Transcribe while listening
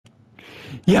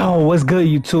Yo, what's good,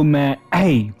 YouTube, man?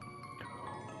 Hey,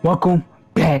 welcome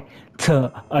back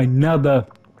to another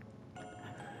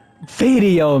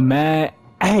video, man.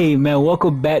 Hey, man,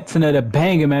 welcome back to another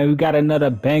banger, man. We got another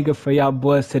banger for y'all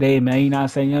boys today, man. You know what I'm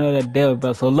saying? You know the deal,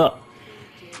 bro. So look,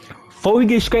 before we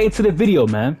get straight into the video,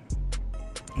 man,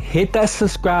 hit that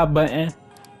subscribe button.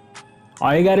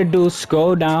 All you gotta do is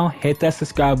scroll down, hit that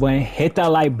subscribe button, hit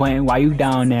that like button while you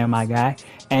down there, my guy.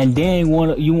 And then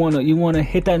you wanna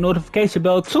hit that notification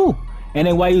bell too. And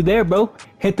then while you there, bro,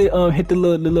 hit the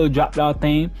little drop down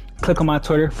thing. Click on my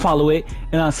Twitter, follow it. You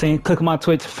know what I'm saying? Click on my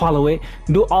Twitch, follow it.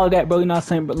 Do all of that, bro. You know what I'm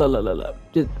saying? But look.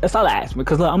 That's all I ask,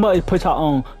 because look, I'm gonna put y'all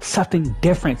on something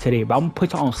different today, bro. I'm gonna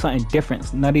put y'all on something different.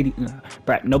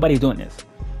 Bro, nobody's doing this.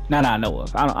 Not that I know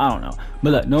of. I don't know.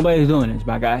 But look, nobody's doing this,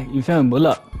 my guy. You feel me? But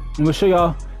look, I'm gonna show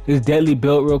y'all this deadly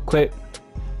build real quick.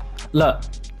 Look,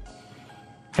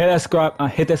 hit that subscribe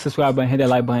button, hit that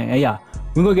like button, and yeah,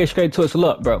 we're gonna get straight to it. So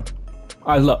look, bro.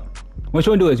 All right, look. What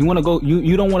you wanna do is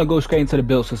you don't wanna go straight into the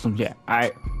build systems yet. All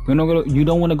right, you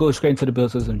don't wanna go straight into the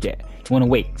build systems yet. You wanna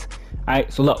wait. All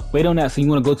right, so look, wait on that. So you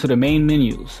wanna go to the main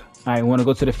menus. All right, you wanna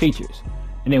go to the features,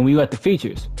 and then when you at the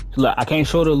features. So look, I can't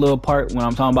show the little part when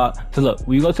I'm talking about. So look,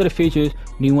 when you go to the features,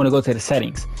 you want to go to the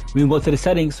settings. When you go to the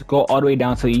settings, go all the way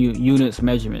down to units,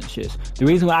 measurements, shit. The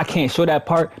reason why I can't show that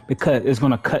part because it's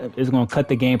gonna cut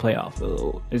the gameplay off.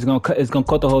 It's gonna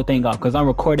cut the whole thing off because I'm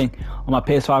recording on my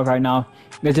PS5 right now.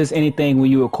 It's just anything when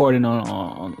you're recording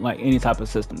on like any type of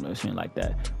system or shit like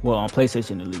that. Well, on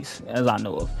PlayStation at least, as I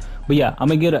know of. But yeah, I'm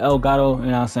gonna get an Elgato, you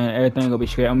know what I'm saying? Everything gonna be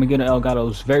straight. I'm gonna get an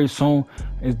Elgato very soon.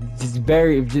 It's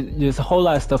just a whole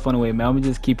lot of stuff on the way, man. I'm gonna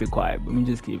just keep it quiet, bro.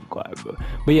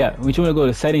 But yeah, when you wanna go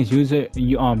to settings, user,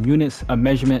 units,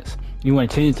 measurements, you wanna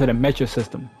change it to the metric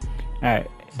system. Alright,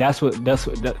 that's what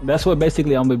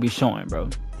basically I'm gonna be showing, bro.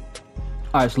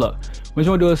 Alright, so look, what you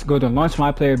wanna do is go to launch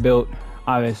myplayer build,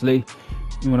 obviously.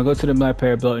 You want to go to the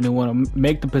mypareer build and you want to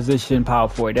make the position power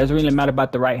forward. It doesn't really matter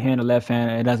about the right hand or left hand.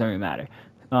 It doesn't really matter.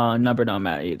 Number don't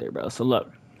matter either, bro. So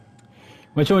look,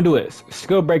 what you want to do is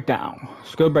skill breakdown.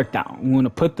 You want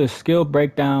to put the skill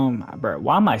breakdown, bro.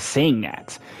 Why am I saying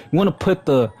that? You want to put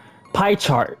the pie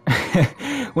chart. You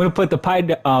want to put the pie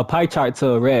chart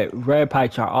to a red pie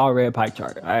chart, all red pie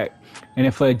chart. All right. And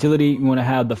then for agility, you want to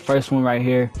have the first one right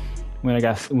here. When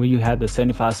you had the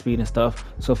 75 speed and stuff.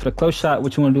 So for the close shot,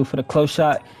 what you want to do for the close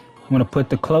shot, you want to put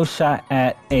the close shot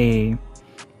at a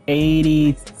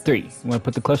 83. You want to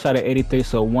put the close shot at 83,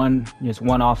 so just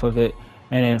one off of it.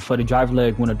 And then for the drive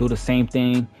leg, you want to do the same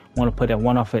thing. You want to put that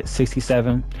one off at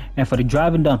 67. And for the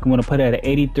driving dunk, you want to put it at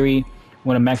 83. You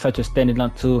want to max out your standing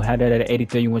dunk too. Have that at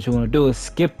 83. What you want to do is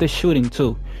skip the shooting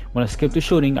too. You want to skip the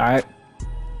shooting, all right.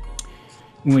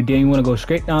 And then you want to go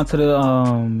straight down to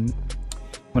the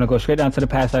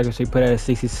pass accuracy, put that at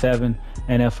 67,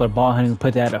 and then for the ball handling,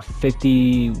 put that at a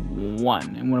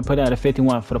 51. And want to put that at a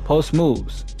 51 for the post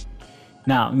moves.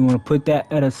 Now you want to put that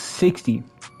at a 60.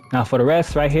 Now for the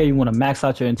rest right here, you want to max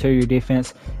out your interior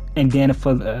defense, and then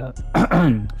for the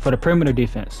for the perimeter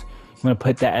defense, you want to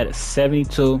put that at a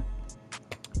 72,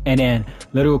 and then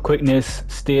literal quickness,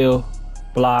 steal,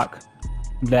 block,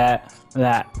 that.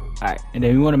 All right, and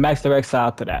then you want to max the rest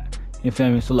out to that. You feel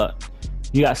me? So look.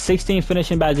 You got 16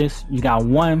 finishing badges. You got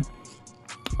one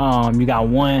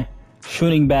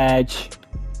shooting badge.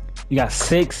 You got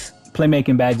 6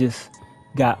 playmaking badges.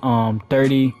 You got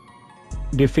 30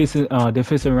 defensive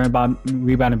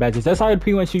rebounding badges. That's all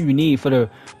pretty much you need for the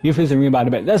defensive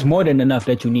rebounding badge. That's more than enough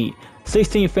that you need.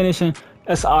 16 finishing.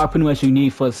 That's all pretty much you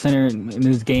need for a center in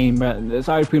this game, bro. That's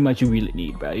all pretty much you really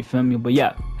need, bro. You feel me? But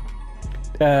yeah,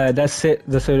 that's it.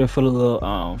 That's it for the little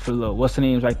what's the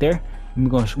names right there. I'm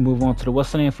going to move on to the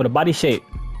what's the name for the body shape.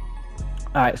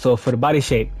 Alright, so for the body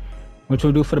shape, what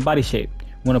you'll do for the body shape,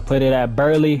 you want to put it at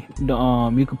Burley.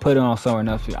 You can put it on somewhere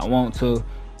else if you want to. You know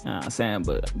what I'm saying?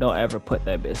 But don't ever put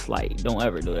that bitch slight. Don't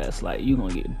ever do that slight. You're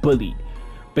going to get bullied.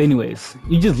 But anyways,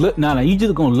 you just look, you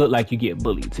just going to look like you get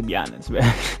bullied, to be honest,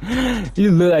 man.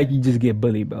 You look like you just get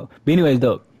bullied, bro. But anyways,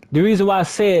 though, the reason why I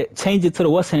said change it to the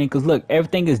what's the name, because look,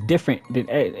 everything is different.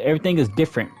 Everything is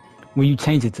different when you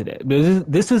change it to that. But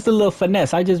this is the little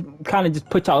finesse. I just kind of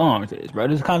put y'all on to this, bro.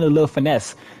 This is kind of a little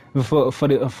finesse for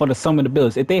the sum of the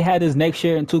builds. If they had this next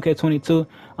year in 2K22,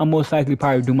 I'm most likely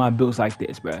probably do my builds like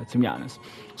this, bro, to be honest.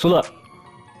 So look,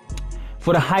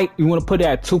 for the height, you want to put it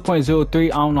at 2.03. I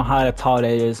don't know how tall that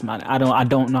is, man. I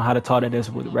don't know how tall that is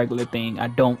with a regular thing. I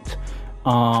don't.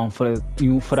 For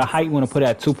the height, you want to put it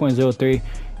at 2.03.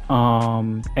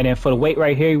 And then for the weight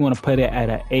right here, you want to put it at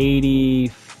a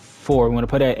 84. You want to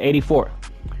put it at 84.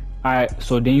 All right,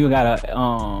 so then you got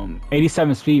a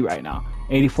 87 speed right now,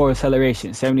 84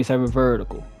 acceleration, 77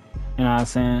 vertical. You know what I'm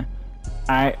saying?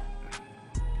 Alright.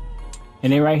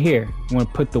 And then right here, you want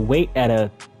to put the weight at a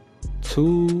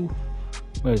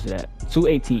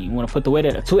 218. You want to put the weight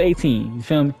at a 218. You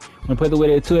feel me? You want to put the weight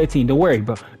at a 218. Don't worry,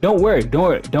 bro. Don't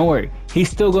worry. He's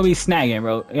still gonna be snagging,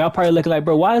 bro. Y'all probably looking like,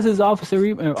 bro, why is his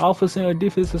offensive or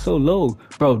defense so low?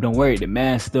 Bro, don't worry. The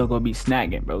man's still gonna be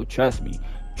snagging, bro. Trust me.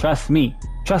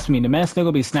 The man's still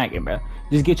gonna be snagging, bro.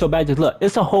 Just get your badges. Look,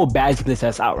 it's a whole badge list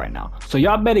that's out right now. So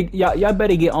y'all better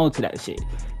get onto that shit.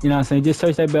 You know what I'm saying? Just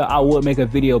search that bill. I would make a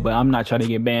video, but I'm not trying to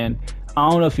get banned. I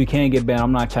don't know if you can get banned.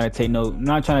 I'm not trying to take no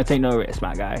risk,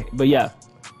 my guy. But yeah.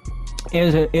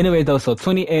 Anyway though, so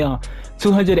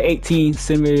 218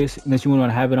 centimeters that you want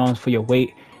to have it on for your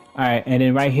weight. All right, and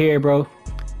then right here, bro,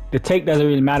 the take doesn't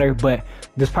really matter, but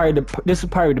this is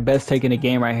probably the best take in the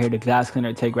game right here, the glass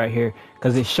cleaner take right here,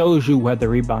 because it shows you where the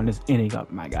rebound is ending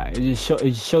up, my guy. It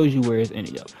shows you where it's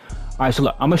ending up. All right, so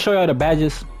look, I'm gonna show y'all the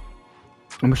badges.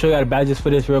 For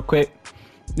this real quick.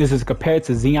 This is compared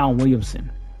to Zion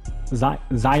Williamson.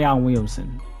 Zion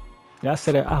Williamson. Did I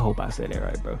say that? I hope I said that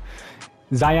right, bro.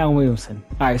 Zion Williamson.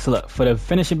 All right, so look, for the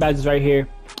finishing badges right here,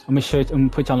 I'm gonna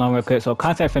put y'all on real quick. So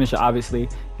contact finisher, obviously, you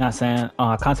know what I'm saying?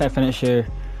 Contact finisher,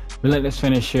 relentless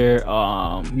finisher.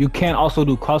 You can also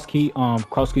do cross key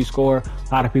score. A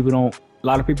lot of people don't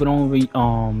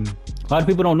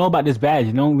know about this badge.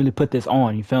 You don't really put this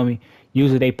on, you feel me?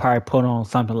 Usually they probably put on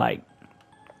something like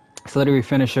slithery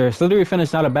finisher. Slithery finish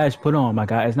is not a badge to put on, my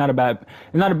guy. It's not a bad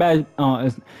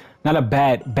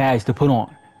badge to put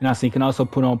on. You know, so you can also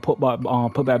put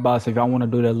back box if y'all want to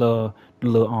do the little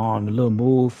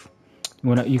move.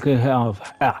 You could have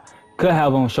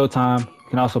on Showtime. You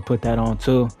can also put that on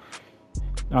too.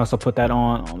 Also put that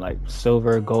on like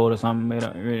silver, gold, or something. It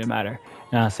don't really matter. You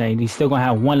know what I'm saying? You still gonna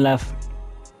have one left,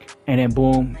 and then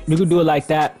boom, you can do it like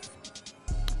that.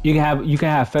 You can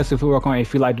have festive work on it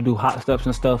if you like to do hot steps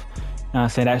and stuff. You know what I'm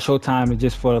saying? That Showtime is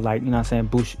just for, like, you know what I'm saying,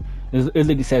 boost. It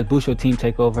literally says boost your team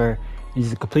takeover. It's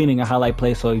just completing a highlight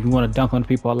play. So if you want to dunk on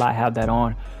people a lot, have that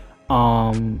on.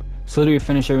 Slithery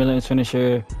finisher, relentless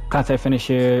finisher, contact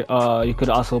finisher. You could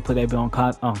also put that on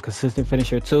consistent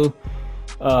finisher too.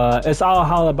 It's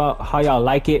all about how y'all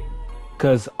like it,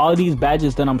 because all these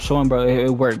badges that I'm showing, bro,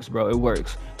 it works, bro. It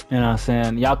works. You know what I'm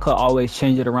saying? Y'all could always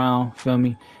change it around, feel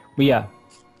me? But yeah.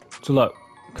 So look,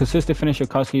 consistent finisher,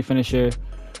 cross key finisher.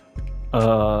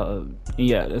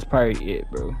 Yeah, that's probably it,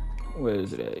 bro. Where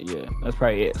is it at? Yeah, that's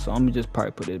probably it. So I'm gonna just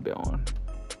probably put this bit on.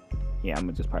 Yeah, I'm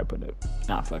gonna just probably put it.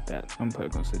 Nah, fuck that. I'm gonna put a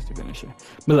consistent finisher.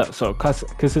 But look, so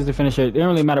consistent finisher. It don't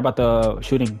really matter about the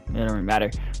shooting. It don't really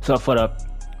matter. So for the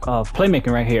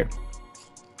playmaking right here,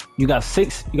 you got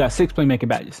six playmaking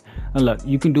badges. And look,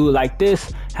 you can do it like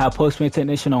this. Have postman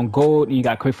technician on gold, and you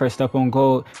got quick first step on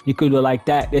gold. You could do it like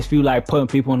that. If you like putting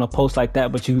people in a post like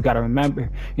that, but you gotta remember,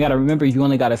 you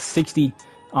only got a 60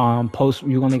 post.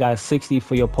 You only got a 60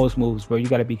 for your post moves, bro. You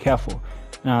gotta be careful. You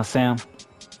know what I'm saying?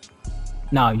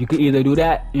 Now you could either do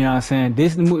that. You know what I'm saying?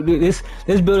 This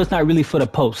build is not really for the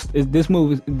post. This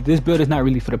build is not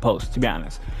really for the post, to be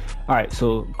honest. All right,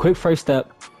 so quick first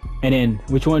step, and then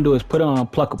what you want to do is put it on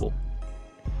pluckable.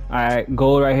 All right,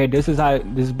 gold right here. This is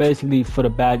basically for the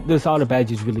badge. This is all the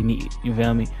badges really need. You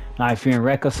feel me? Now, if you're in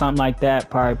rec or something like that,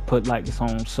 probably put like this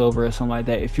on silver or something like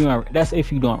that. That's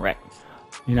if you doing rec.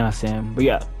 You know what I'm saying? But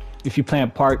yeah, if you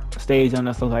playing park stage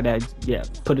and stuff like that, yeah,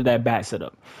 put it that badge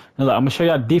setup. Now look, I'm gonna show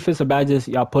y'all defensive badges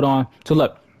y'all put on. So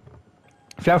look,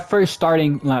 if y'all first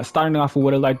starting off with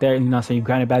whatever like that, you know what I'm saying, you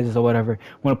grinding badges or whatever, you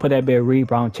want to put that bit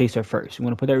rebound chaser first. You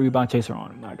want to put that rebound chaser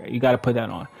on. Okay, you got to put that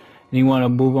on. And you want to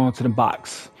move on to the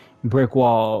box, brick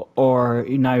wall, or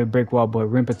not even brick wall, but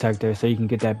rim protector, so you can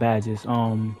get that badges.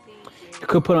 You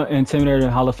could put on Intimidator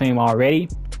Hall of Fame already,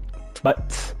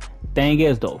 but thing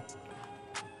is though,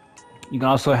 you can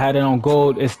also have it on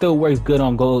gold. It still works good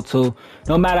on gold too.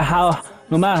 No matter how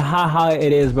high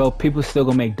it is, bro, people still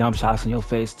gonna make dump shots in your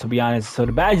face, to be honest. So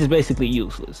the badge is basically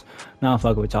useless. Now I'm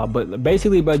fucking with y'all, but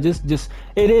basically, bro, just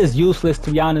it is useless,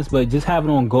 to be honest. But just have it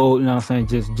on gold, you know what I'm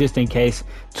saying, just in case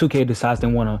 2K decides they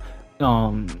wanna, you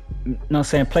know what I'm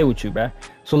saying, play with you, bro.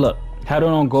 So look, have it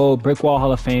on gold, brick wall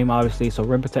Hall of Fame, obviously. So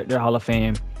rim protector Hall of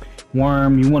Fame,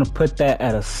 worm. You want to put that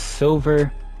at a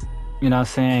silver. You know what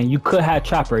I'm saying? You could have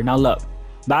trapper. Now look,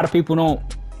 a lot of people don't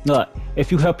look.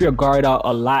 If you help your guard out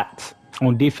a lot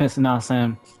on defense, you know what I'm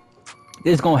saying,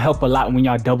 it's gonna help a lot when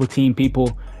y'all double team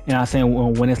people. You know what I'm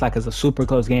saying? When it's like it's a super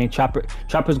close game,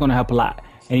 trapper's gonna help a lot.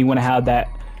 And you want to have that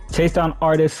chase down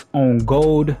artist on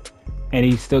gold, and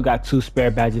he still got 2 spare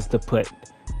badges to put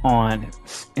on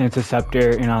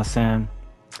interceptor. You know what I'm saying?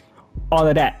 All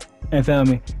of that. You feel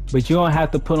me? But you don't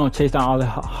have to put on chase down all the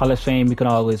Hall of Fame. You can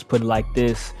always put it like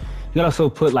this. You can also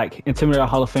put like Intimidator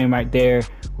Hall of Fame right there,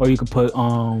 or you could put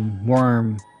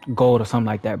worm gold or something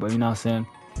like that. But you know what I'm saying?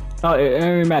 Oh, it don't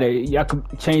really matter. Y'all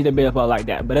could change the build up like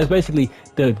that. But that's basically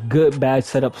the good badge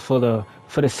setups for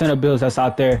the center builds that's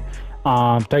out there.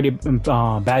 30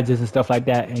 badges and stuff like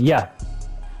that. And yeah,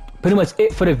 pretty much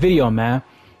it for the video, man.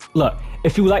 Look,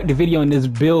 if you like the video and this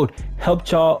build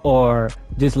helped y'all, or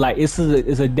just like it's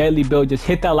a deadly build, just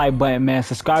hit that like button, man.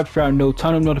 Subscribe if you're new,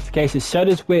 turn on notifications, share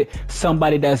this with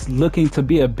somebody that's looking to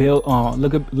be a build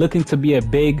looking to be a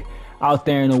big out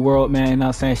there in the world, man. You know what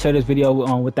I'm saying? Share this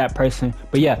video with that person.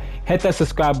 But yeah, hit that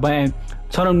subscribe button,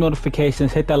 turn on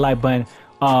notifications, hit that like button.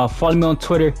 Follow me on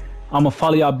Twitter. I'm gonna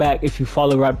follow y'all back if you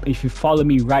follow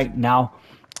me right now.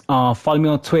 Follow me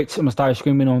on Twitch. I'm gonna start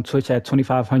streaming on Twitch at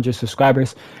 2,500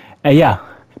 subscribers. And yeah,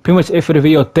 pretty much it for the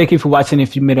video. Thank you for watching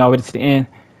if you made it all the way to the end.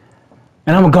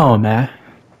 And I'm gone, man.